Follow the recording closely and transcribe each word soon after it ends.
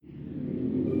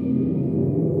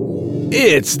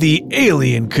It's the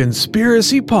Alien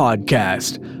Conspiracy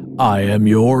Podcast. I am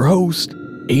your host,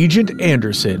 Agent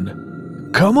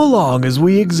Anderson. Come along as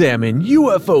we examine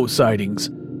UFO sightings,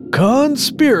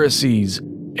 conspiracies,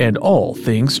 and all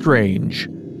things strange.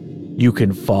 You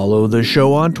can follow the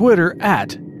show on Twitter at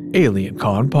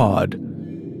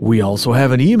AlienConPod. We also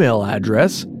have an email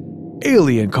address,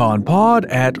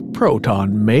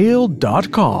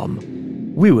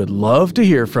 alienconpod@protonmail.com. We would love to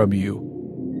hear from you.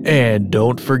 And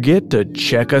don't forget to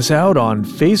check us out on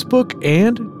Facebook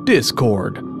and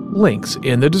Discord. Links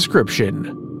in the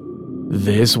description.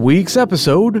 This week's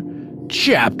episode,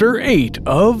 Chapter 8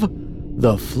 of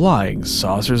The Flying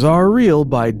Saucers Are Real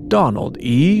by Donald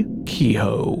E.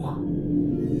 Kehoe.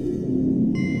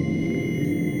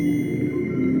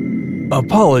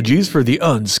 Apologies for the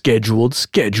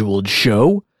scheduled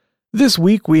show. This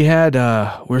week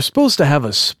we're supposed to have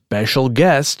a special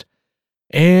guest,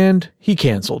 and he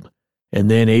canceled.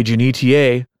 And then Agent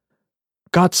ETA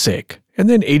got sick. And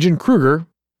then Agent Kruger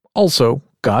also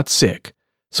got sick.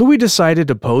 So we decided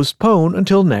to postpone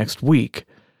until next week.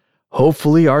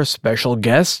 Hopefully our special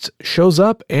guest shows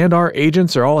up and our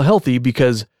agents are all healthy,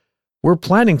 because we're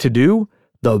planning to do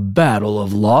the Battle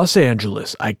of Los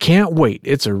Angeles. I can't wait.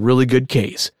 It's a really good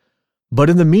case. But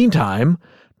in the meantime,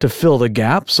 to fill the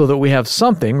gap so that we have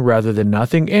something rather than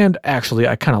nothing, and actually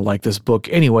I kind of like this book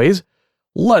anyways,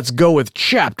 let's go with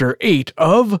Chapter 8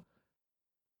 of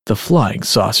The Flying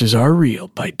Saucers Are Real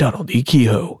by Donald E.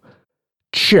 Kehoe.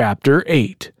 Chapter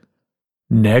 8.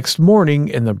 Next morning,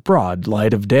 in the broad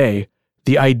light of day,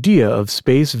 the idea of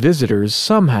space visitors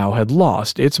somehow had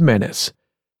lost its menace.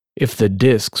 If the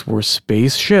discs were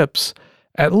spaceships,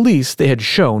 at least they had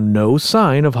shown no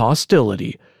sign of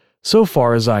hostility, so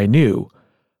far as I knew.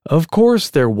 Of course,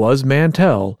 there was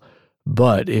Mantell,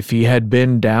 but if he had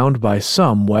been downed by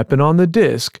some weapon on the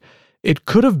disc, it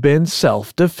could have been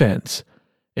self-defense.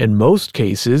 In most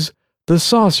cases, the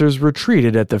saucers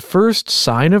retreated at the first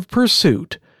sign of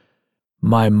pursuit.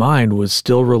 My mind was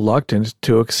still reluctant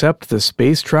to accept the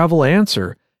space travel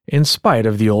answer, in spite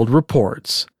of the old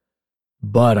reports.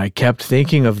 But I kept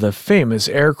thinking of the famous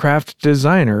aircraft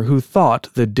designer who thought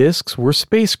the discs were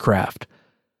spacecraft.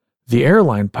 The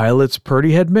airline pilots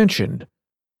Purdy had mentioned.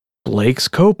 Blake's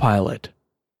co-pilot,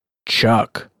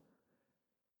 Chuck.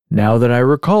 Now that I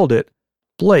recalled it,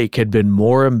 Blake had been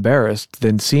more embarrassed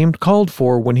than seemed called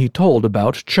for when he told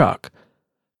about Chuck.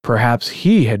 Perhaps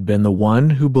he had been the one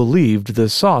who believed the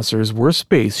saucers were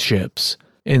spaceships,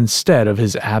 instead of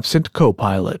his absent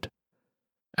co-pilot.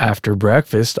 After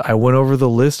breakfast, I went over the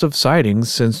list of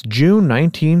sightings since June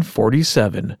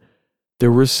 1947.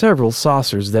 There were several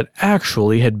saucers that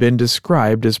actually had been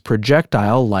described as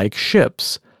projectile-like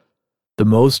ships. The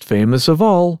most famous of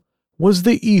all was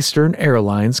the Eastern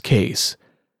Airlines case.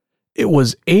 It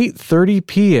was 8:30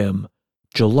 p.m.,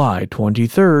 July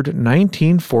 23,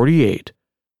 1948,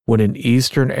 when an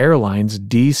Eastern Airlines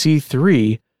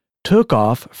DC-3 took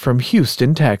off from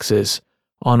Houston, Texas,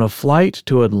 on a flight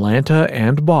to Atlanta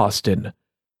and Boston.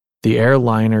 The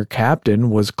airliner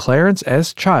captain was Clarence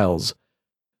S. Childs.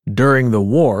 During the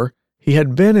war, he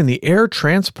had been in the Air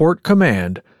Transport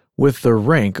Command with the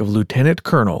rank of lieutenant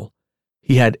colonel.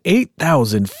 He had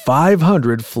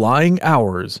 8,500 flying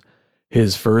hours.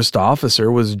 His first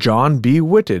officer was John B.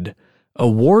 Whitted, a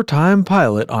wartime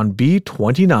pilot on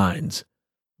B-29s.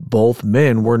 Both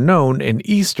men were known in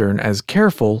Eastern as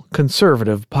careful,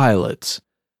 conservative pilots.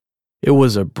 It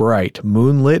was a bright,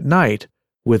 moonlit night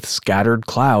with scattered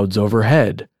clouds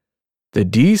overhead. The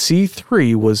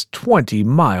DC-3 was 20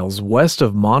 miles west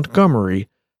of Montgomery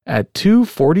at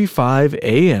 2:45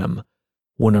 a.m.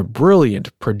 when a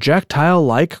brilliant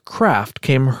projectile-like craft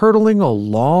came hurtling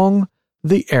along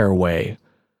the airway.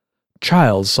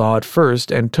 Childs saw it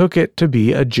first and took it to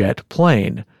be a jet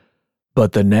plane.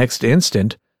 But the next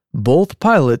instant, both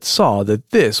pilots saw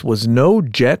that this was no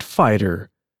jet fighter.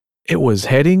 It was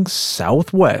heading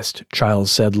southwest,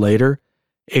 Childs said later,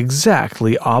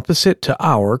 exactly opposite to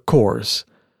our course.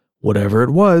 Whatever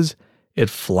it was, it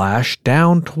flashed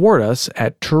down toward us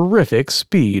at terrific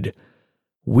speed.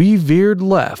 We veered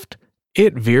left,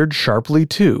 it veered sharply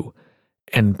too,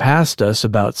 and passed us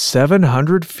about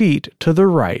 700 feet to the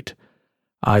right.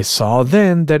 I saw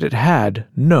then that it had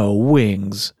no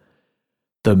wings.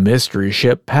 The mystery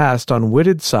ship passed on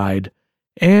Whitted's side,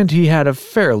 and he had a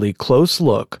fairly close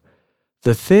look.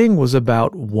 The thing was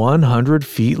about 100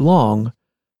 feet long,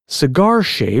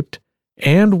 cigar-shaped,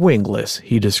 and wingless,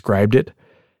 he described it.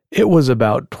 It was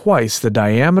about twice the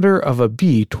diameter of a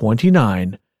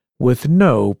B-29, with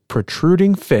no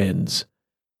protruding fins.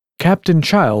 Captain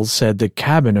Childs said the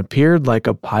cabin appeared like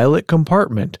a pilot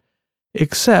compartment,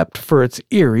 except for its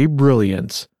eerie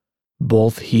brilliance.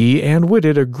 Both he and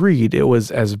Whitted agreed it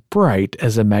was as bright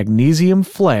as a magnesium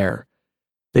flare.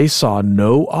 They saw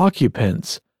no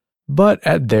occupants, but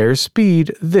at their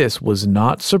speed this was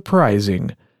not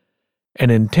surprising.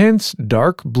 An intense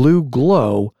dark blue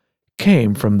glow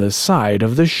came from the side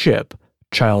of the ship,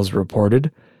 Childs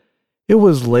reported. It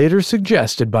was later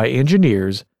suggested by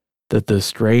engineers that the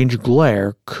strange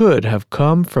glare could have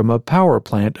come from a power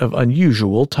plant of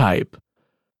unusual type.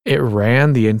 It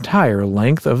ran the entire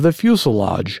length of the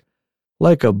fuselage,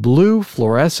 like a blue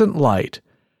fluorescent light.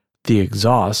 The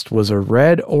exhaust was a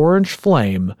red-orange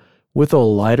flame with a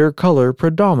lighter color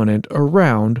predominant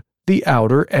around the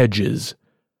outer edges.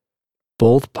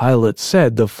 Both pilots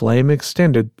said the flame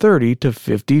extended 30 to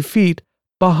 50 feet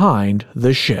behind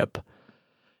the ship.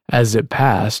 As it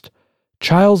passed,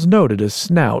 Childs noted a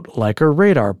snout like a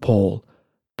radar pole.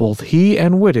 Both he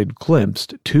and Whitted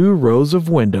glimpsed 2 rows of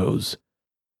windows.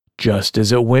 Just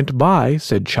as it went by,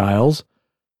 said Childs,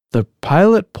 the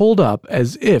pilot pulled up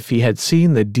as if he had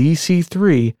seen the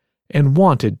DC-3 and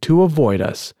wanted to avoid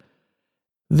us.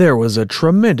 There was a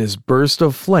tremendous burst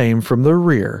of flame from the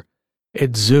rear.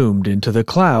 It zoomed into the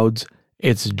clouds,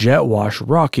 its jet wash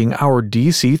rocking our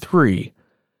DC-3.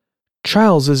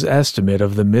 Childs's estimate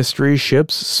of the mystery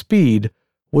ship's speed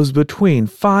was between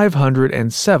 500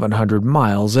 and 700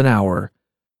 miles an hour.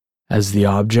 As the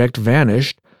object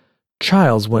vanished,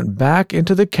 Childs went back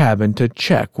into the cabin to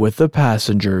check with the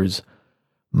passengers.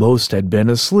 Most had been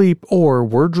asleep or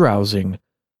were drowsing,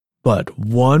 but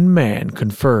one man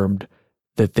confirmed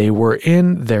that they were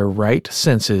in their right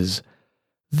senses.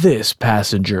 This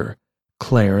passenger,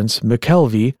 Clarence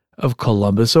McKelvey of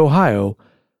Columbus, Ohio,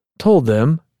 told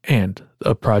them, and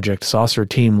a Project Saucer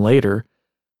team later,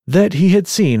 that he had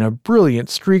seen a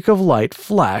brilliant streak of light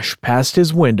flash past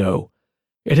his window.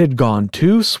 It had gone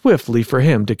too swiftly for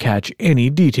him to catch any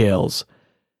details.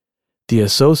 The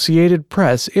Associated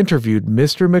Press interviewed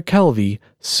Mr. McKelvey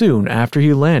soon after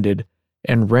he landed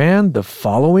and ran the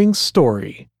following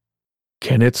story.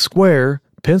 Kennett Square,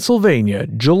 Pennsylvania,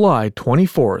 July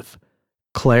 24th.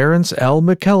 Clarence L.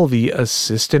 McKelvey,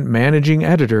 assistant managing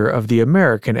editor of the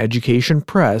American Education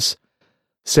Press,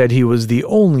 said he was the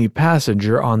only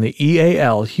passenger on the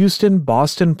EAL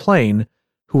Houston-Boston plane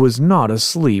who was not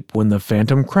asleep when the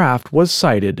phantom craft was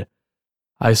sighted.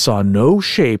 I saw no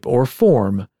shape or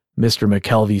form, Mr.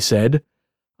 McKelvey said.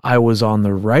 I was on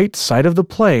the right side of the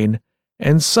plane,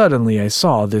 and suddenly I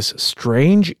saw this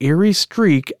strange, eerie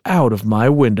streak out of my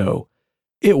window.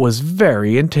 It was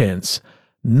very intense,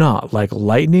 not like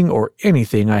lightning or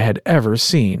anything I had ever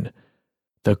seen.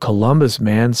 The Columbus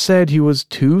man said he was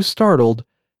too startled,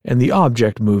 and the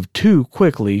object moved too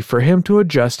quickly for him to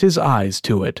adjust his eyes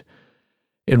to it.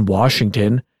 In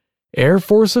Washington, Air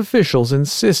Force officials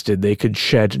insisted they could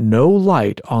shed no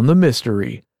light on the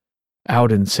mystery.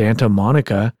 Out in Santa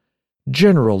Monica,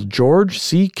 General George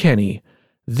C. Kenney,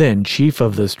 then chief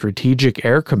of the Strategic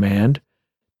Air Command,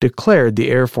 declared the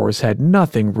Air Force had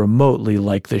nothing remotely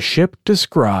like the ship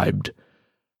described.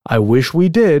 I wish we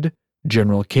did,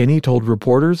 General Kenney told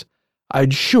reporters.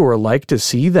 I'd sure like to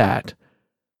see that.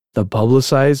 The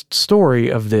publicized story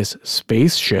of this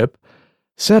spaceship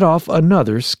set off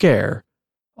another scare.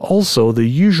 Also the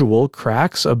usual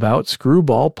cracks about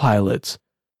screwball pilots.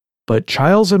 But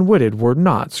Childs and Whitted were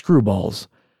not screwballs.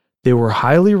 They were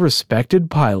highly respected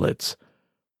pilots.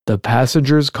 The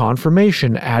passengers'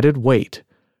 confirmation added weight.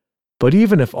 But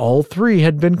even if all 3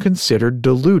 had been considered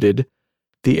deluded,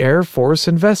 the Air Force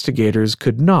investigators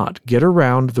could not get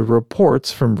around the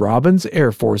reports from Robins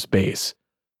Air Force Base.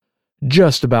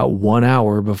 Just about 1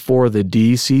 hour before the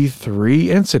DC-3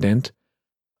 incident,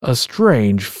 a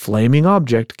strange flaming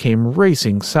object came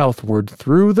racing southward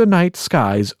through the night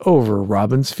skies over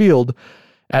Robins Field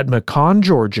at Macon,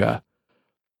 Georgia.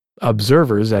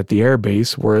 Observers at the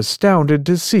airbase were astounded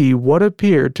to see what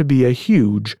appeared to be a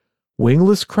huge,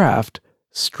 wingless craft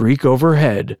streak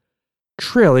overhead,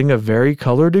 trailing a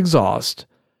varicolored exhaust.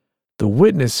 The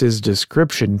witnesses'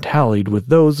 description tallied with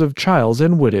those of Childs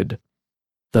and Whitted.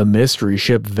 The mystery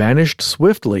ship vanished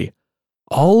swiftly.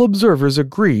 All observers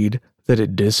agreed that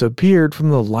it disappeared from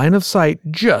the line of sight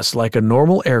just like a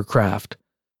normal aircraft.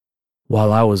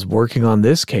 While I was working on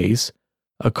this case,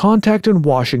 a contact in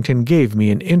Washington gave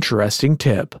me an interesting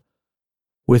tip.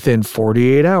 Within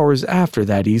 48 hours after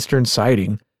that Eastern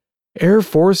sighting, Air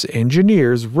Force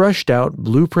engineers rushed out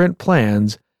blueprint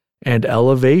plans and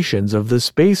elevations of the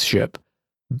spaceship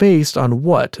based on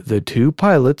what the 2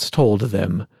 pilots told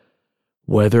them.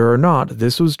 Whether or not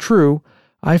this was true,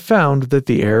 I found that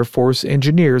the Air Force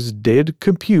engineers did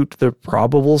compute the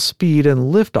probable speed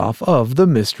and liftoff of the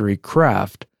mystery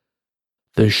craft.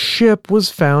 The ship was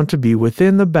found to be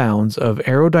within the bounds of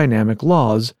aerodynamic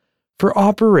laws for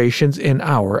operations in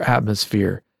our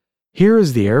atmosphere. Here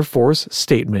is the Air Force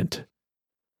statement.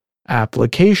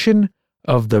 Application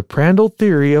of the Prandtl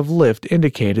theory of lift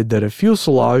indicated that a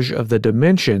fuselage of the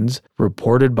dimensions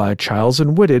reported by Chiles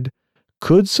and Whitted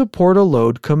could support a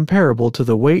load comparable to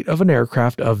the weight of an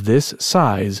aircraft of this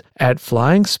size at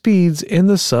flying speeds in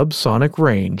the subsonic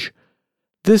range.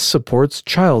 This supports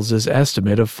Chiles's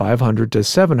estimate of 500 to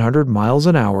 700 miles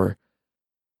an hour.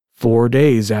 4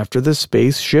 days after the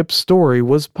spaceship story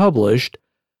was published,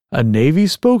 a Navy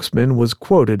spokesman was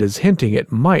quoted as hinting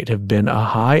it might have been a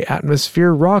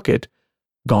high-atmosphere rocket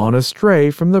gone astray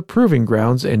from the proving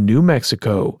grounds in New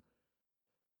Mexico.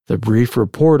 The brief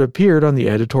report appeared on the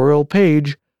editorial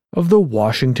page of the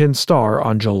Washington Star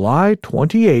on July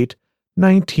 28,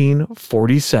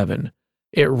 1947.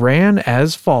 It ran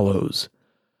as follows.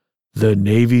 The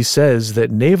Navy says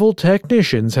that naval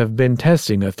technicians have been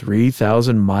testing a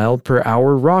 3,000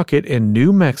 mile-per-hour rocket in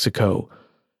New Mexico.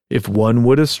 If one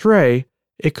would astray,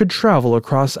 it could travel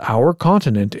across our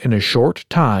continent in a short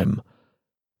time.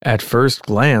 At first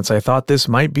glance, I thought this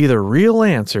might be the real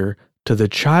answer to the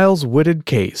Chiles-Whitted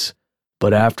case,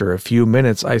 but after a few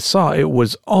minutes I saw it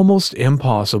was almost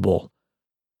impossible.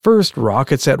 First,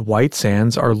 rockets at White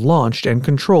Sands are launched and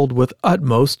controlled with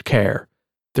utmost care.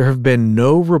 There have been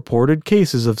no reported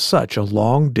cases of such a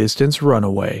long-distance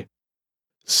runaway.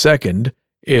 Second,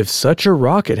 if such a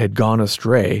rocket had gone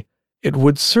astray, it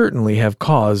would certainly have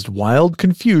caused wild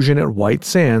confusion at White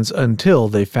Sands until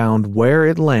they found where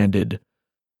it landed.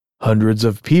 Hundreds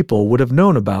of people would have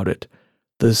known about it.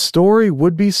 The story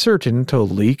would be certain to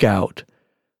leak out.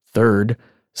 Third,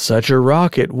 such a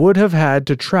rocket would have had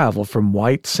to travel from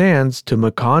White Sands to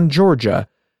Macon, Georgia,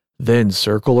 then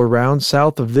circle around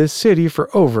south of this city for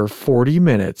over 40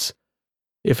 minutes.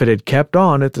 If it had kept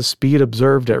on at the speed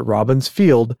observed at Robbins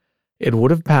Field, it would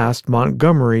have passed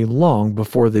Montgomery long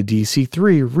before the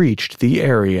DC-3 reached the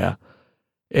area.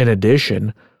 In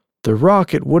addition, the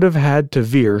rocket would have had to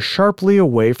veer sharply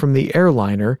away from the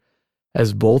airliner,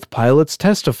 as both pilots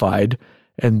testified,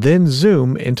 and then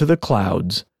zoom into the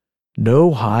clouds.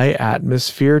 No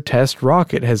high-atmosphere test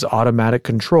rocket has automatic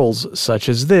controls such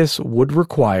as this would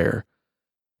require.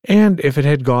 And if it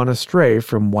had gone astray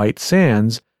from White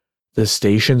Sands, the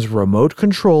station's remote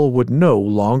control would no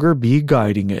longer be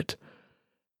guiding it.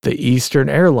 The Eastern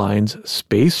Airlines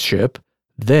spaceship,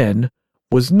 then,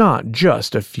 was not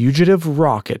just a fugitive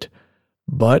rocket,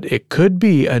 but it could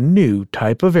be a new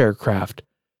type of aircraft,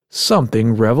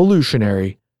 something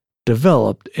revolutionary,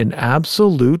 developed in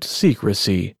absolute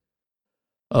secrecy.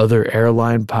 Other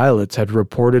airline pilots had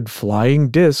reported flying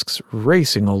discs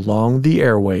racing along the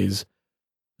airways,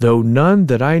 though none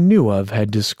that I knew of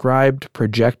had described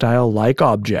projectile-like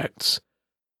objects.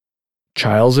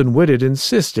 Chiles and Whitted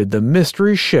insisted the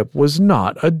mystery ship was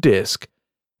not a disc,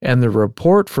 and the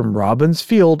report from Robbins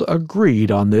Field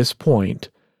agreed on this point.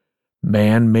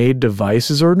 Man-made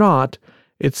devices or not,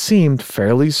 it seemed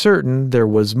fairly certain there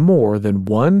was more than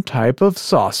one type of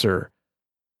saucer.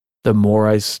 The more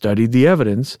I studied the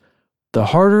evidence, the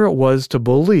harder it was to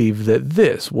believe that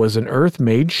this was an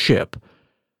Earth-made ship.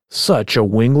 Such a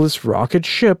wingless rocket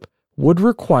ship would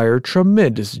require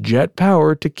tremendous jet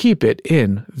power to keep it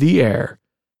in the air.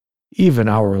 Even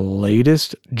our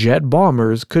latest jet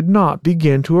bombers could not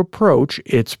begin to approach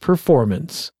its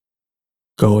performance.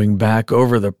 Going back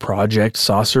over the Project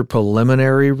Saucer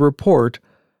preliminary report,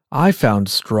 I found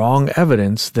strong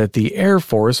evidence that the Air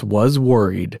Force was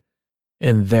worried.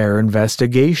 In their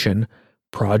investigation,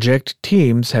 project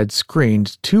teams had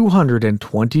screened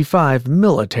 225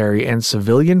 military and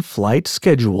civilian flight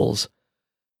schedules.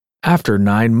 After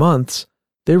 9 months,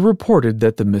 they reported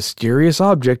that the mysterious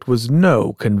object was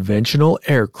no conventional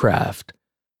aircraft.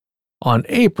 On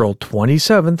April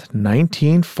 27,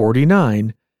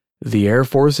 1949, the Air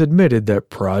Force admitted that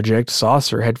Project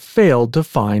Saucer had failed to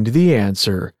find the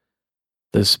answer.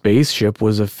 The spaceship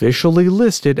was officially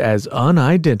listed as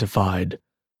unidentified.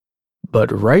 But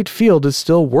Wright Field is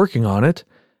still working on it,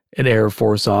 an Air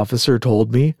Force officer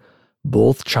told me.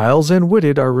 Both Chiles and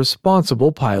Whitted are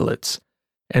responsible pilots,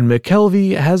 and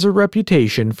McKelvey has a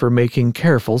reputation for making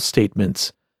careful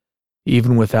statements.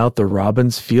 Even without the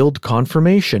Robbins Field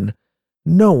confirmation,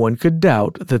 no one could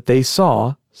doubt that they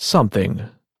saw something.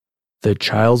 The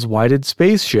Chiles-Whitted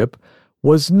spaceship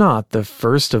was not the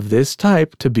first of this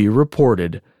type to be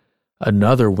reported.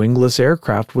 Another wingless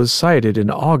aircraft was sighted in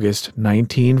August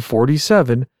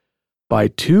 1947 by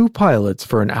 2 pilots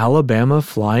for an Alabama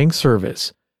flying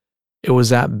service. It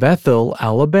was at Bethel,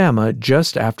 Alabama,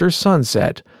 just after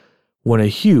sunset, when a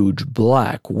huge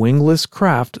black wingless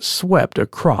craft swept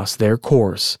across their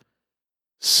course.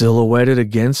 Silhouetted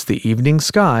against the evening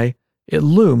sky, it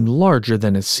loomed larger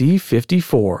than a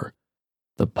C-54.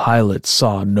 The pilots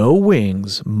saw no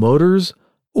wings, motors,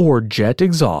 or jet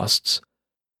exhausts.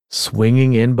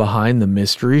 Swinging in behind the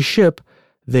mystery ship,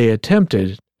 they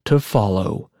attempted to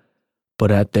follow.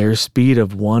 But at their speed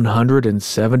of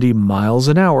 170 miles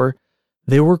an hour,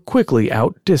 they were quickly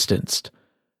outdistanced.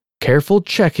 Careful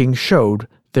checking showed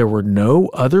there were no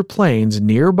other planes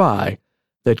nearby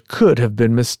that could have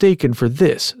been mistaken for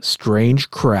this strange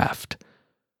craft.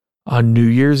 On New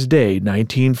Year's Day,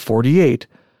 1948,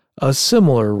 a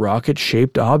similar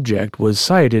rocket-shaped object was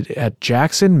sighted at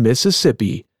Jackson,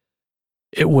 Mississippi.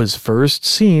 It was first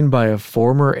seen by a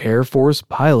former Air Force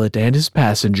pilot and his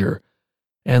passenger,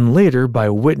 and later by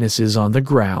witnesses on the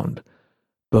ground.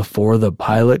 Before the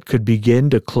pilot could begin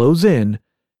to close in,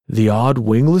 the odd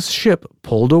wingless ship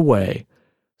pulled away.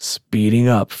 Speeding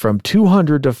up from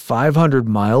 200 to 500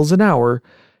 miles an hour,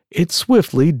 it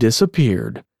swiftly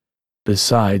disappeared.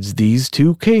 Besides these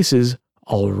two cases,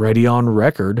 already on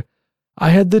record, I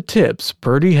had the tips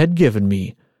Purdy had given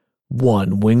me.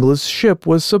 One wingless ship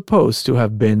was supposed to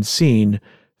have been seen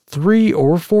 3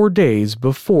 or 4 days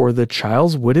before the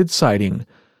Chiles Whitted sighting.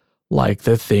 Like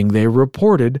the thing they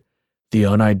reported, the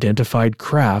unidentified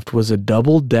craft was a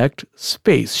double-decked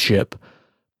spaceship,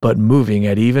 but moving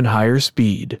at even higher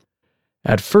speed.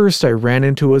 At first I ran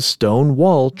into a stone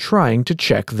wall trying to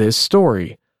check this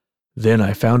story. Then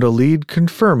I found a lead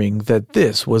confirming that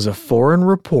this was a foreign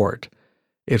report.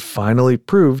 It finally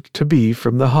proved to be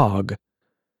from the Hog.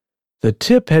 The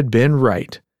tip had been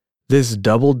right. This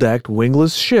double-decked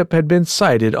wingless ship had been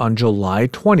sighted on July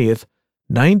 20th,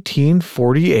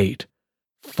 1948,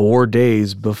 4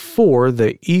 days before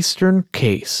the Eastern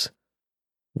case.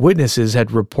 Witnesses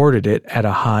had reported it at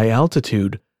a high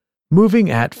altitude,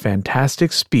 moving at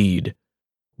fantastic speed.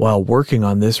 While working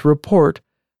on this report,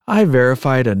 I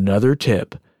verified another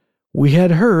tip. We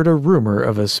had heard a rumor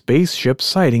of a spaceship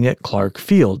sighting at Clark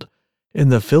Field, in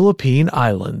the Philippine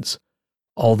Islands.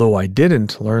 Although I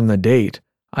didn't learn the date,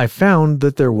 I found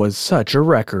that there was such a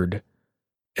record.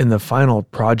 In the final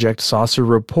Project Saucer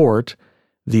report,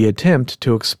 the attempt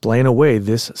to explain away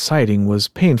this sighting was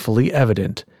painfully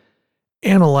evident.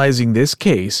 Analyzing this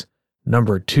case,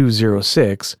 number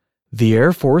 206, the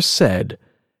Air Force said,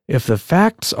 "If the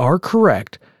facts are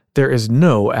correct, there is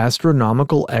no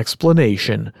astronomical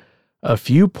explanation. A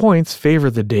few points favor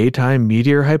the daytime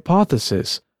meteor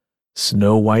hypothesis.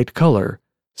 Snow-white color,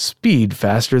 speed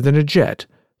faster than a jet,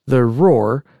 the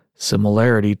roar,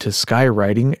 similarity to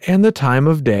skywriting, and the time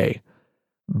of day.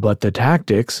 But the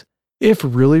tactics, if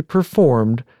really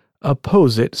performed,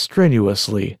 oppose it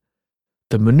strenuously.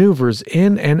 The maneuvers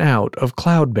in and out of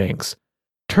cloud banks,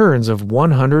 turns of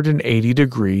 180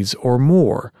 degrees or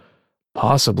more.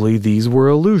 Possibly these were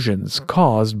illusions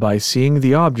caused by seeing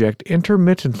the object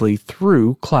intermittently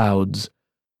through clouds.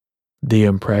 The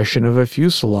impression of a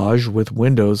fuselage with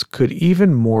windows could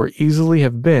even more easily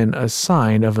have been a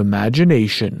sign of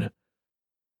imagination."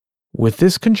 With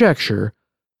this conjecture,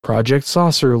 Project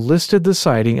Saucer listed the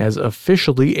sighting as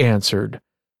officially answered.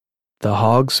 The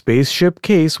Hog spaceship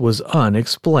case was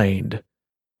unexplained.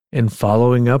 In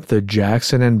following up the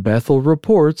Jackson and Bethel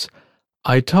reports,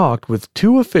 I talked with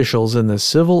 2 officials in the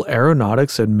Civil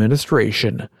Aeronautics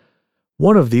Administration.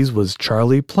 One of these was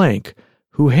Charlie Plank,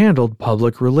 who handled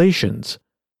public relations.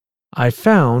 I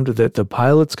found that the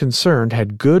pilots concerned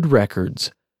had good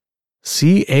records.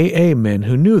 CAA men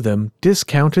who knew them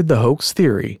discounted the hoax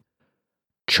theory.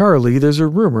 "Charlie, there's a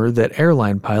rumor that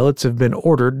airline pilots have been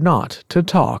ordered not to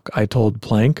talk," I told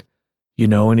Plank. "You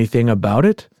know anything about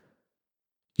it?"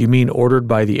 "You mean ordered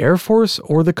by the Air Force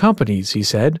or the companies?" he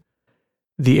said.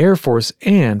 "The Air Force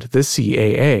and the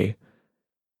CAA.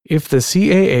 If the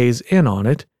CAA's in on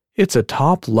it, it's a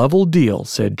top-level deal,"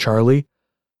 said Charlie.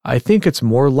 "I think it's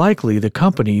more likely the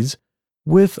companies,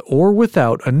 with or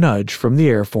without a nudge from the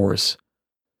Air Force."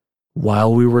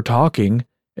 While we were talking,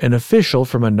 an official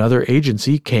from another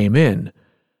agency came in.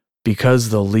 Because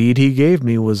the lead he gave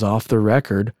me was off the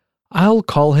record, I'll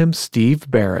call him Steve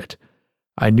Barrett.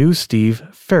 I knew Steve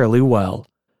fairly well.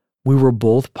 We were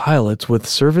both pilots with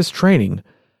service training.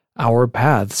 Our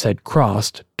paths had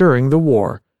crossed during the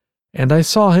war, and I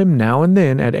saw him now and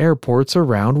then at airports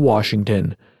around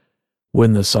Washington.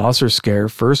 When the saucer scare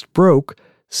first broke,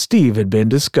 Steve had been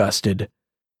disgusted.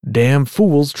 "Damn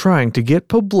fools trying to get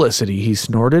publicity," he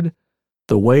snorted.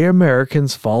 "The way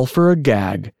Americans fall for a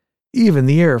gag. Even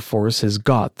the Air Force has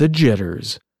got the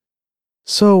jitters."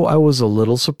 So I was a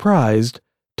little surprised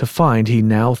to find he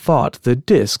now thought the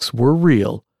discs were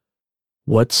real.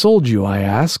 "What sold you?" I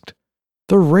asked.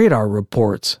 "The radar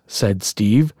reports," said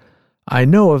Steve. "I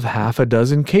know of half a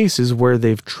dozen cases where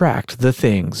they've tracked the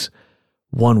things.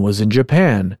 One was in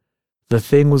Japan. The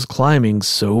thing was climbing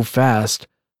so fast,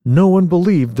 no one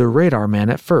believed the radar man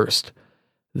at first.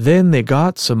 Then they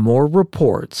got some more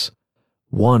reports.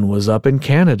 One was up in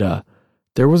Canada.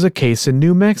 There was a case in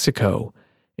New Mexico,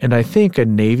 and I think a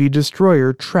Navy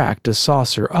destroyer tracked a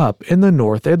saucer up in the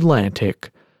North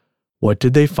Atlantic." "What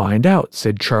did they find out?"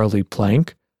 said Charlie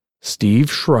Plank.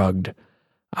 Steve shrugged.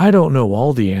 "I don't know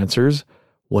all the answers.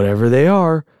 Whatever they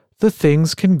are, the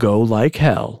things can go like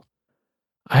hell."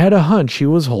 I had a hunch he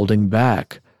was holding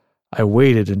back. I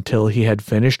waited until he had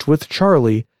finished with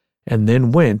Charlie and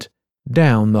then went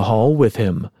down the hall with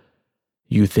him.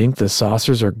 "You think the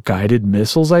saucers are guided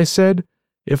missiles?" I said.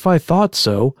 "If I thought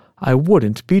so, I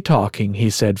wouldn't be talking," he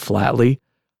said flatly.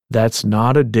 "That's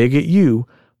not a dig at you,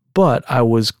 but I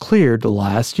was cleared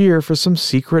last year for some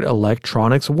secret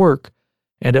electronics work,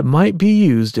 and it might be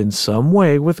used in some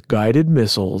way with guided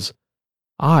missiles."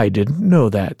 "I didn't know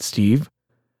that, Steve."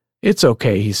 "It's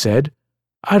okay," he said.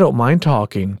 "I don't mind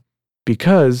talking,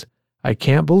 because I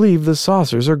can't believe the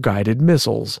saucers are guided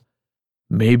missiles.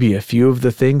 Maybe a few of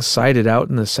the things sighted out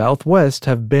in the southwest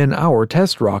have been our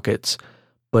test rockets,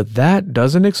 but that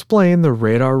doesn't explain the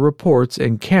radar reports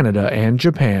in Canada and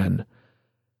Japan."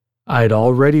 "I'd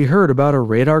already heard about a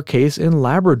radar case in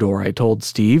Labrador," I told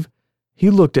Steve. He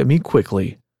looked at me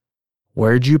quickly.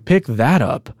 "Where'd you pick that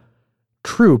up?"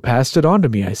 "True passed it on to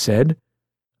me," I said.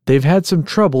 "They've had some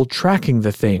trouble tracking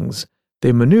the things.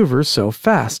 They maneuver so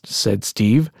fast," said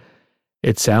Steve.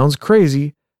 "It sounds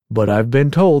crazy, but I've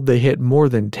been told they hit more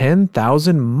than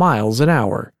 10,000 miles an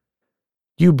hour."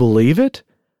 "You believe it?"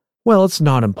 "Well, it's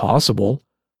not impossible.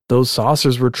 Those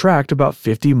saucers were tracked about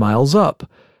 50 miles up,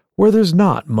 where there's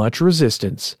not much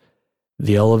resistance."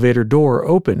 The elevator door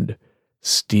opened.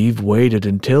 Steve waited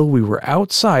until we were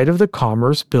outside of the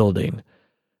Commerce Building.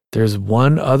 "There's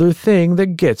one other thing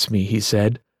that gets me," he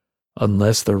said.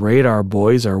 "Unless the radar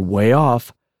boys are way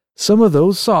off, some of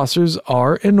those saucers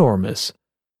are enormous.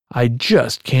 I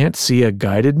just can't see a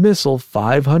guided missile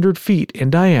 500 feet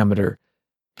in diameter."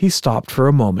 He stopped for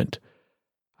a moment.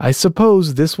 "I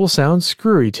suppose this will sound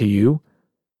screwy to you."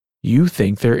 "You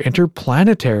think they're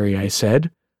interplanetary," I said.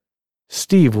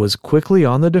 Steve was quickly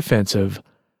on the defensive.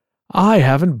 "I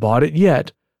haven't bought it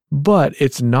yet, but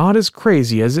it's not as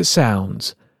crazy as it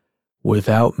sounds."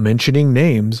 Without mentioning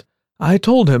names, I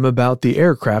told him about the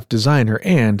aircraft designer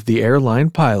and the airline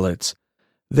pilots.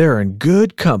 "They're in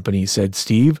good company," said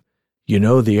Steve. "You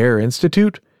know the Air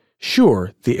Institute?"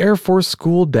 "Sure, the Air Force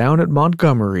School down at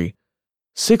Montgomery.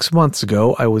 6 months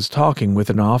ago I was talking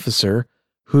with an officer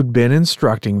who'd been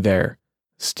instructing there."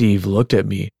 Steve looked at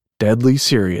me, deadly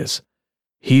serious.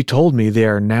 "He told me they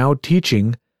are now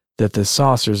teaching that the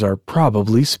saucers are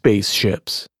probably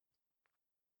spaceships."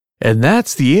 And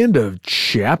that's the end of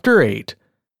Chapter 8.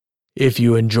 If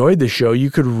you enjoyed the show, you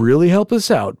could really help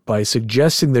us out by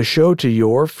suggesting the show to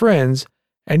your friends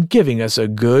and giving us a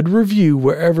good review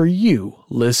wherever you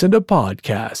listen to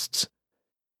podcasts.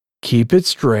 Keep it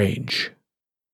strange.